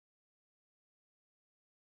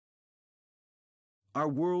Our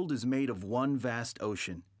world is made of one vast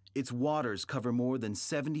ocean. Its waters cover more than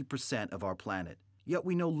 70% of our planet. Yet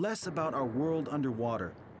we know less about our world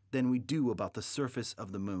underwater than we do about the surface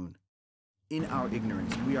of the moon. In our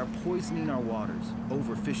ignorance, we are poisoning our waters,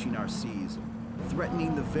 overfishing our seas,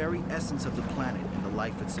 threatening the very essence of the planet and the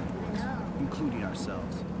life it supports, including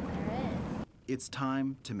ourselves. It's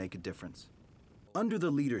time to make a difference. Under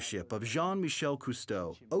the leadership of Jean-Michel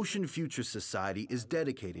Cousteau, Ocean Future Society is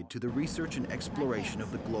dedicated to the research and exploration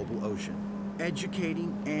of the global ocean,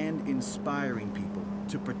 educating and inspiring people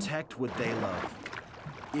to protect what they love.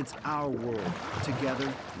 It's our world.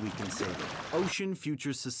 Together, we can save it. Ocean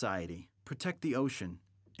Future Society. Protect the ocean,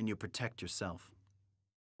 and you protect yourself.